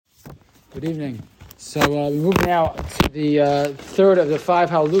Good evening. So we move now to the third of the five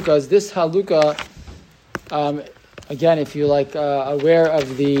Hallelukas. This Halleluka, again, if you're aware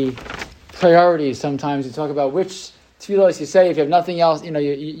of the priorities, sometimes you talk about which tefillos you say. If you have nothing else,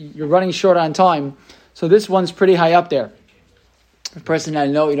 you're running short on time. So this one's pretty high up there. The person I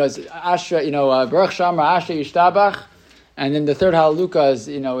know, is Asher, Baruch Shamar Asher Yishtabach, and then the third Halleluka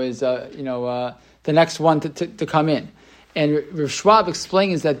is the next one to come in. And Rav Schwab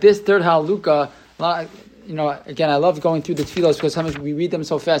explains that this third Halleluka, again, I love going through the tefillos because sometimes we read them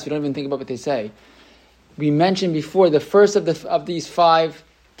so fast we don't even think about what they say. We mentioned before the first of these five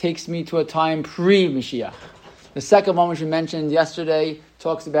takes me to a time pre-Mashiach. The second one, which we mentioned yesterday,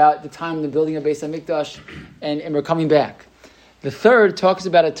 talks about the time of the building of Beis HaMikdash, and we're coming back. The third talks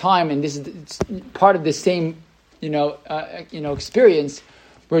about a time, and this is part of the same, experience,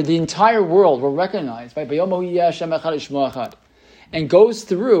 where the entire world will recognize, right, and goes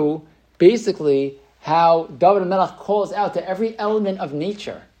through basically how David Melech calls out to every element of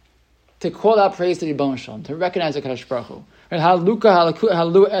nature to call out praise to the Ribono Shel Olam, to recognize the Kadosh Baruch Hu. Halleluka,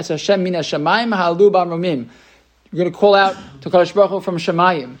 Halleluka es Hashem min hashamayim, Halleluka b'amromim. You're going to call out to Kadosh Baruch Hu from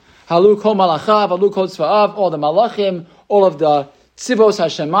Shemayim. Halleluka kol malachav, Halleluka kol tzva'av, all the malachim, all of the tzivos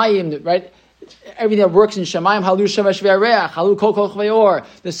hashemayim, right? Everything that works in Shemayim, Halu Shemesh V'Areach, Halu Kol Kol Chvayor,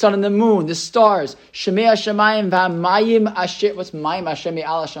 the sun and the moon, the stars, Shemei Shemayim V'Mayim Asher. What's Mayim Asher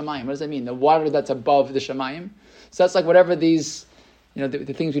Me'al Shemayim? What does that mean? The water that's above the Shemayim. So that's like whatever these, the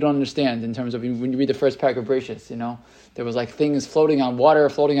things we don't understand in terms of when you read the first parak of Bereshis. There was like things floating on water,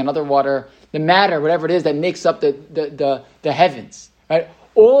 floating on other water, the matter, whatever it is that makes up the heavens. Right?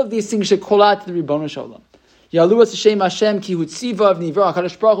 All of these things should call out to the Ribono Shel Olam. Yaluas Hashem Hashem Ki Hu Tziva V'Nivra.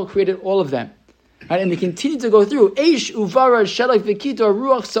 HaKadosh Baruch Hu created all of them. Right? And they continue to go through Eish, Uvara, Shelach, Vikito,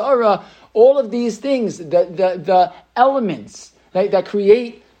 Ruach, Sa'ara, all of these things, the elements that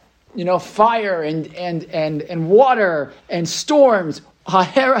create, fire and water and storms.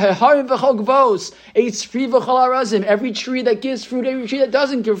 Every tree that gives fruit, every tree that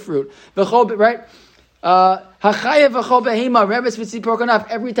doesn't give fruit. Right? Every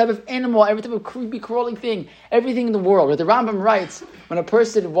type of animal, every type of creepy crawling thing, everything in the world. What the Rambam writes, when a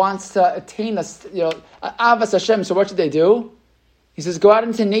person wants to attain Avas Hashem, so what should they do? He says, go out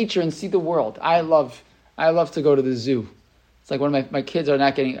into nature and see the world. I love to go to the zoo. It's like one of my kids are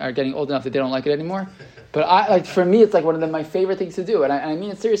getting old enough that they don't like it anymore. But for me, it's like one of my favorite things to do. And I mean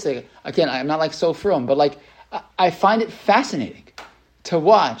it seriously. Again, I'm not so frum, but I find it fascinating to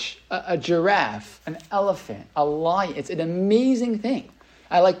watch a giraffe, an elephant, a lion. It's an amazing thing.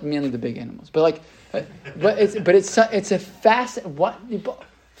 I like mainly the big animals, but it's a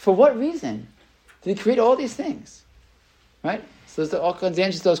for what reason did he create all these things, right? So there's all kinds of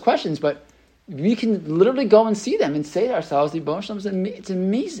answers to those questions, but we can literally go and see them and say to ourselves, "Ribono Shel Olam, it's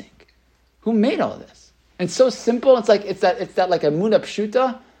amazing. Who made all of this?" And it's so simple. It's that like a Muna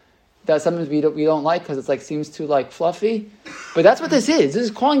Pshuta that sometimes we don't like because it's seems too fluffy, but that's what this is. This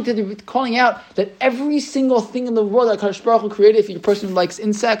is calling out that every single thing in the world that Kadosh Baruch Hu created. If you're a person who likes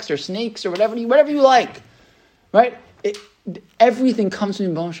insects or snakes or whatever you like, right? Everything comes from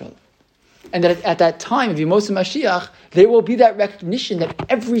Ribono Shel Olam, and that at that time of Yemos Mashiach, there will be that recognition that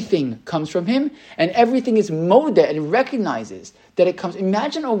everything comes from Him, and everything is modeh and recognizes that it comes.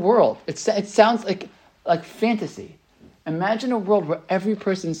 Imagine a world. It sounds like fantasy. Imagine a world where every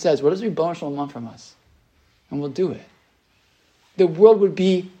person says, what does Ribono Shel Olam want from us? And we'll do it. The world would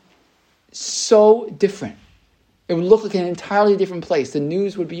be so different. It would look like an entirely different place. The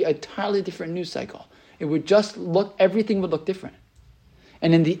news would be a entirely different news cycle. It would just everything would look different.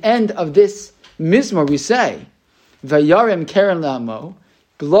 And in the end of this mizmor, we say, Vayarem keren la'amo,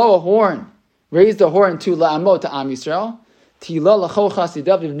 blow a horn, raise the horn to la'amo, to Am Yisrael, Tila l'cho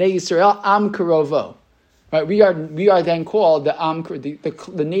chasidav v'nei Yisrael, Am Karovo. Right, we are then called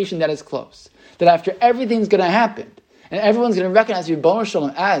the nation that is close. That after everything's going to happen, and everyone's going to recognize Ribono Shel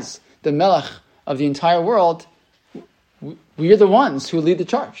Olam as the Melech of the entire world, we are the ones who lead the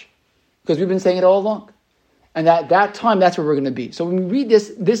charge, because we've been saying it all along. And at that time, that's where we're going to be. So when we read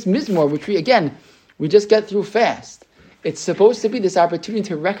this mizmor, which we just get through fast, it's supposed to be this opportunity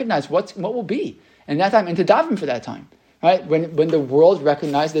to recognize what will be, and that time, and to daven for that time. Right, when the world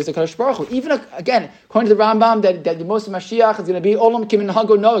recognizes there's a Kadosh Baruch Hu. Even again, according to the Rambam, that the Yemos Mashiach is going to be Olam Kimin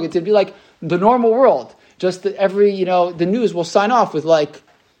Hago Noeg. It's going to be like the normal world. Just that every the news will sign off with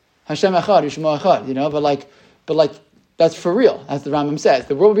Hashem Echad, Yishmo Echad. But that's for real, as the Rambam says.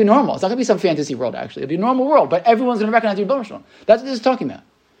 The world will be normal. It's not going to be some fantasy world. Actually, it'll be a normal world. But everyone's going to recognize the Ribono Shel Olam. That's what this is talking about.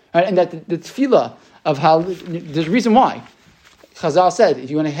 Right? And that the tefillah of how there's a reason why Chazal said if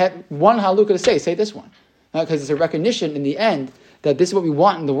you want to have one Halleluka to say this one. Because it's a recognition in the end that this is what we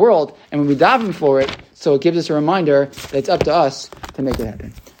want in the world, and when we daven for it, so it gives us a reminder that it's up to us to make it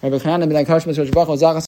happen.